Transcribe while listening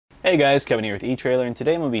Hey guys, Kevin here with eTrailer, and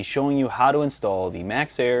today I'm going to be showing you how to install the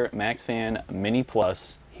MaxxAir MaxxFan Mini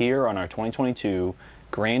Plus here on our 2022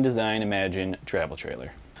 Grand Design Imagine travel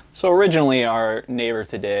trailer. So originally our neighbor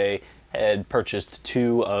today had purchased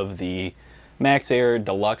two of the MaxxAir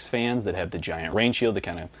Deluxe fans that have the giant rain shield that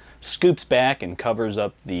kind of scoops back and covers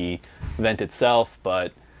up the vent itself,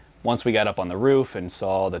 but once we got up on the roof and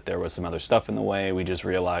saw that there was some other stuff in the way, we just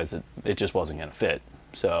realized that it just wasn't going to fit.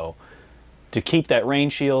 So to keep that rain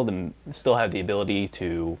shield and still have the ability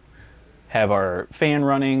to have our fan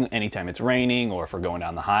running anytime it's raining or if we're going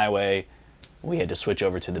down the highway, we had to switch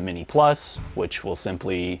over to the Mini Plus, which will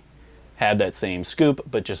simply have that same scoop,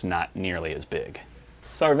 but just not nearly as big.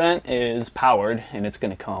 So our vent is powered, and it's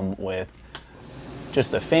going to come with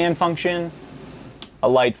just a fan function, a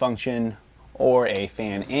light function, or a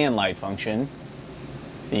fan and light function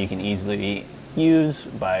that you can easily use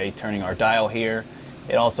by turning our dial here.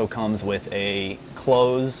 It also comes with a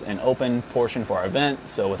close and open portion for our vent.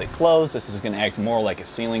 So with it closed, this is going to act more like a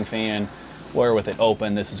ceiling fan, where with it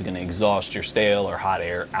open, this is going to exhaust your stale or hot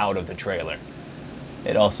air out of the trailer.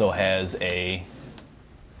 It also has a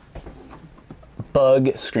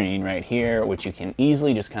bug screen right here, which you can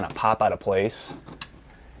easily just kind of pop out of place.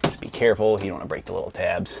 Just be careful, you don't want to break the little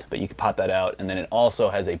tabs, but you can pop that out. And then it also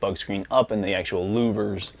has a bug screen up in the actual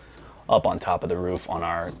louvers up on top of the roof on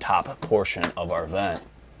our top portion of our vent.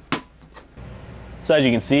 So as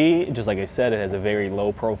you can see, just like I said, it has a very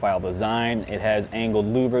low profile design. It has angled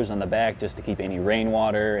louvers on the back just to keep any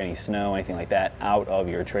rainwater, any snow, anything like that out of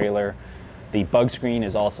your trailer. The bug screen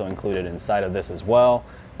is also included inside of this as well.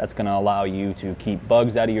 That's going to allow you to keep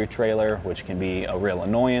bugs out of your trailer, which can be a real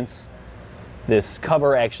annoyance. This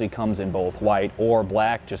cover actually comes in both white or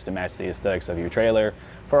black just to match the aesthetics of your trailer.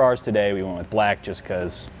 For ours today, we went with black just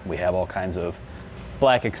because we have all kinds of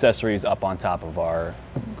black accessories up on top of our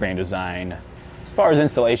Grand Design. As far as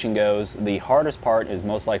installation goes, the hardest part is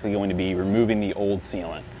most likely going to be removing the old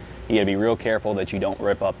sealant. You gotta be real careful that you don't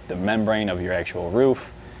rip up the membrane of your actual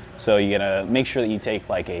roof. So you gotta make sure that you take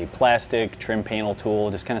like a plastic trim panel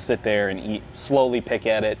tool, just kind of sit there and slowly pick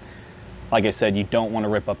at it. Like I said, you don't want to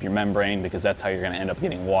rip up your membrane because that's how you're going to end up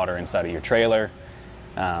getting water inside of your trailer.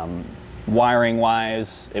 Wiring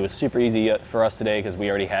wise, it was super easy for us today because we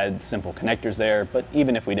already had simple connectors there, but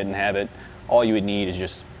even if we didn't have it, all you would need is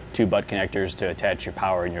just two butt connectors to attach your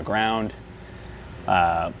power and your ground.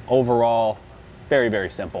 Overall, very,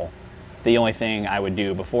 very simple. The only thing I would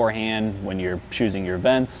do beforehand when you're choosing your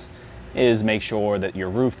vents is make sure that your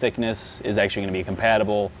roof thickness is actually going to be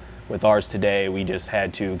compatible. With ours today, we just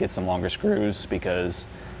had to get some longer screws because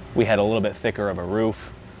we had a little bit thicker of a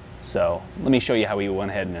roof. So let me show you how we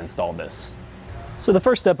went ahead and installed this. So the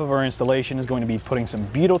first step of our installation is going to be putting some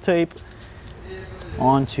butyl tape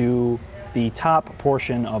onto the top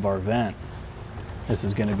portion of our vent. This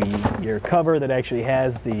is going to be your cover that actually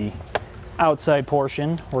has the outside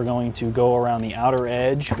portion. We're going to go around the outer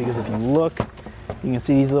edge because if you look, you can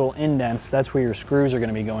see these little indents. That's where your screws are going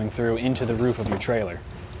to be going through into the roof of your trailer.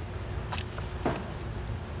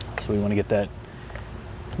 So we want to get that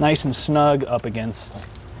nice and snug up against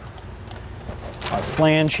our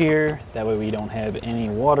flange here. That way we don't have any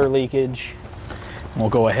water leakage. We'll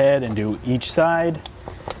go ahead and do each side,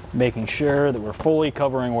 making sure that we're fully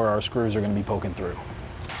covering where our screws are going to be poking through.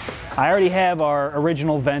 I already have our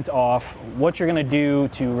original vent off. What you're going to do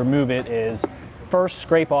to remove it is first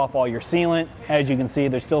scrape off all your sealant. As you can see,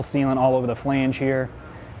 there's still sealant all over the flange here.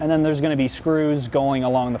 And then there's going to be screws going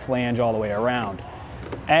along the flange all the way around.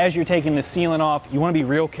 As you're taking the sealant off, you want to be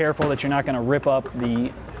real careful that you're not going to rip up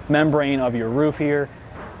the membrane of your roof here.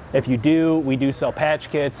 If you do, we do sell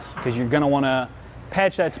patch kits because you're going to want to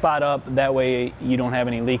patch that spot up. That way you don't have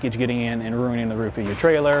any leakage getting in and ruining the roof of your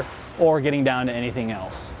trailer or getting down to anything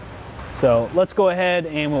else. So let's go ahead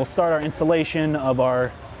and we'll start our installation of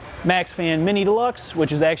our MaxxFan Mini Deluxe,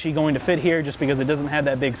 which is actually going to fit here just because it doesn't have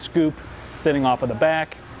that big scoop sitting off of the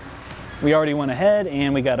back. We already went ahead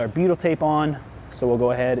and we got our butyl tape on. So we'll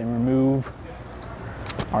go ahead and remove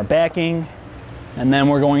our backing, and then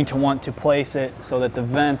we're going to want to place it so that the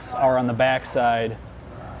vents are on the back side,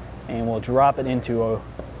 and we'll drop it into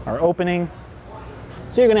our opening.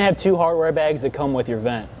 So you're going to have two hardware bags that come with your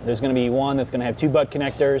vent. There's going to be one that's going to have two butt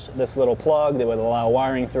connectors, this little plug that would allow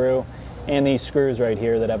wiring through, and these screws right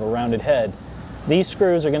here that have a rounded head. These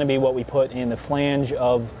screws are going to be what we put in the flange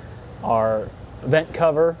of our vent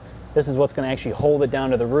cover. This is what's going to actually hold it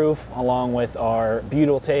down to the roof along with our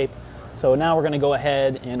butyl tape. So now we're going to go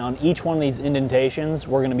ahead and on each one of these indentations,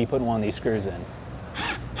 we're going to be putting one of these screws in.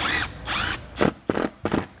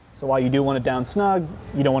 So while you do want it down snug,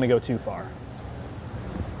 you don't want to go too far.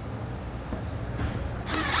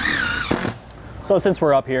 So since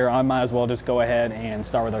we're up here, I might as well just go ahead and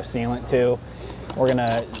start with our sealant too. We're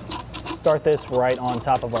gonna start this right on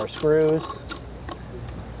top of our screws.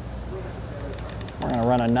 We're gonna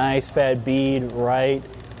run a nice fat bead right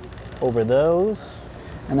over those.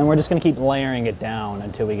 And then we're just gonna keep layering it down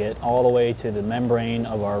until we get all the way to the membrane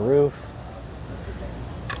of our roof.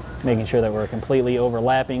 Making sure that we're completely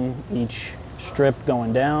overlapping each strip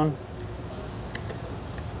going down.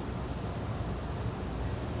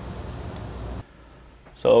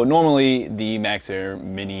 So normally the MaxxAir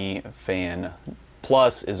Mini Fan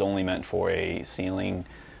Plus is only meant for a ceiling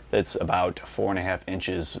that's about 4.5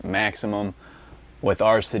 inches maximum. With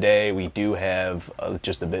ours today, we do have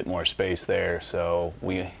just a bit more space there, so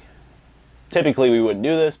typically we wouldn't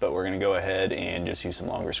do this, but we're going to go ahead and just use some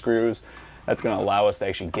longer screws. That's going to allow us to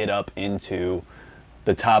actually get up into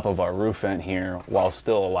the top of our roof vent here while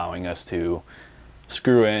still allowing us to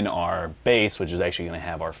screw in our base, which is actually going to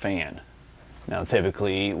have our fan. Now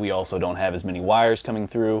typically we also don't have as many wires coming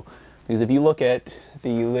through, because if you look at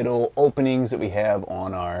the little openings that we have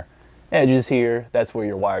on our edges here, that's where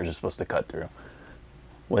your wires are supposed to cut through.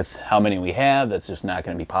 With how many we have, that's just not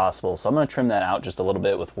going to be possible. So I'm going to trim that out just a little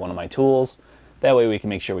bit with one of my tools. That way we can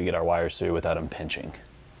make sure we get our wires through without them pinching.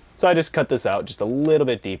 So I just cut this out just a little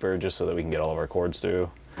bit deeper just so that we can get all of our cords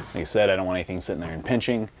through. Like I said, I don't want anything sitting there and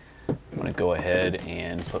pinching. I'm going to go ahead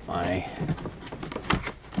and put my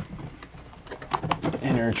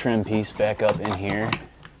inner trim piece back up in here.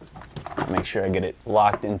 Make sure I get it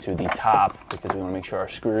locked into the top because we want to make sure our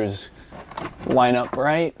screws line up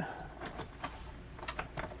right.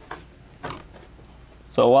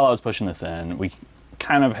 So while I was pushing this in, we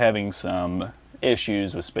kind of having some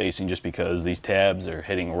issues with spacing just because these tabs are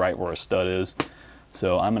hitting right where a stud is.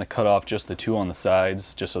 So I'm going to cut off just the two on the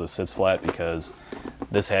sides just so this sits flat, because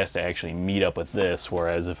this has to actually meet up with this,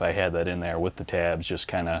 whereas if I had that in there with the tabs just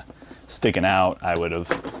kind of sticking out, I would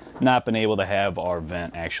have not been able to have our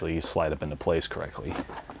vent actually slide up into place correctly.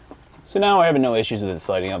 So now we're having no issues with it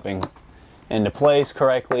sliding up into place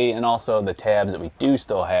correctly, and also the tabs that we do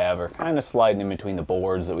still have are kind of sliding in between the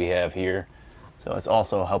boards that we have here. So it's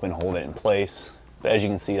also helping hold it in place. But as you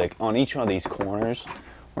can see, like on each one of these corners,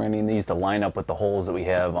 we're gonna need these to line up with the holes that we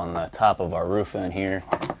have on the top of our roof vent here.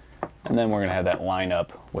 And then we're gonna have that line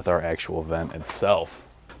up with our actual vent itself.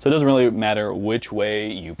 So it doesn't really matter which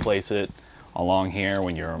way you place it along here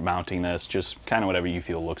when you're mounting this, just kind of whatever you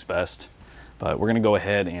feel looks best. But we're gonna go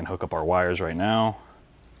ahead and hook up our wires right now.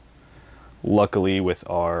 Luckily with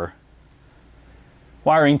our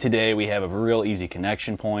wiring today, we have a real easy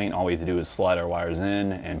connection point. All we have to do is slide our wires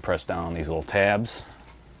in and press down on these little tabs.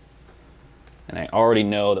 And I already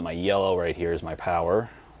know that my yellow right here is my power.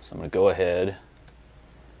 So I'm gonna go ahead,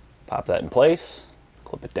 pop that in place,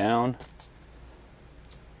 clip it down.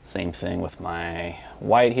 Same thing with my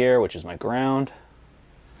white here, which is my ground.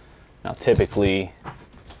 Now typically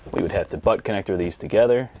we would have to butt connector these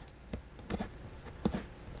together.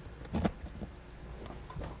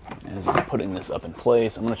 As I'm putting this up in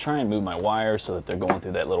place, I'm going to try and move my wires so that they're going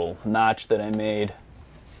through that little notch that I made.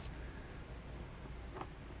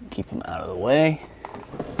 Keep them out of the way.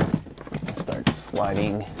 And start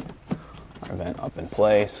sliding our vent up in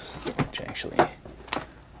place, which actually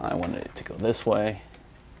I wanted it to go this way.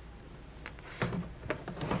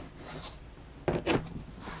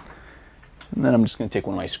 And then I'm just going to take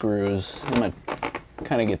one of my screws. I'm going to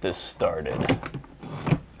kind of get this started.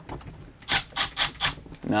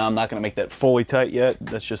 Now I'm not going to make that fully tight yet.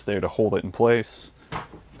 That's just there to hold it in place. I'm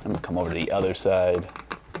going to come over to the other side.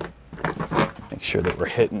 Make sure that we're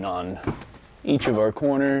hitting on each of our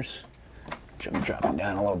corners. Which I'm dropping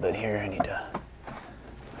down a little bit here. I need to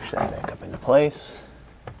push that back up into place.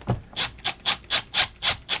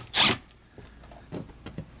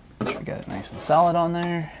 Make sure I got it nice and solid on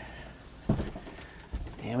there.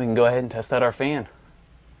 And we can go ahead and test out our fan.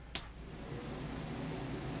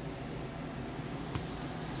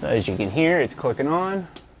 So as you can hear, it's clicking on. You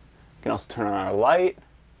can also turn on our light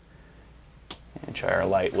and try our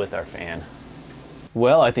light with our fan.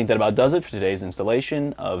 Well, I think that about does it for today's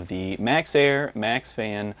installation of the MaxxAir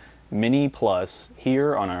MaxxFan Mini Plus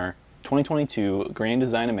here on our 2022 Grand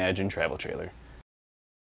Design Imagine travel trailer.